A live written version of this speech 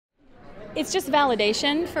It's just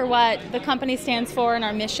validation for what the company stands for and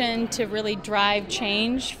our mission to really drive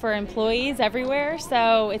change for employees everywhere.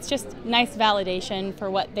 So it's just nice validation for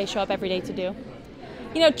what they show up every day to do.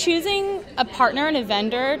 You know, choosing a partner and a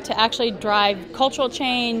vendor to actually drive cultural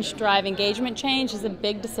change, drive engagement change is a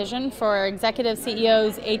big decision for executives,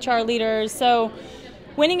 CEOs, HR leaders. So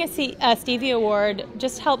winning a Stevie Award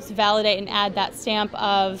just helps validate and add that stamp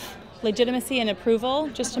of legitimacy and approval,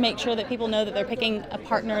 just to make sure that people know that they're picking a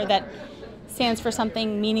partner that stands for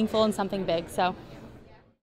something meaningful and something big. So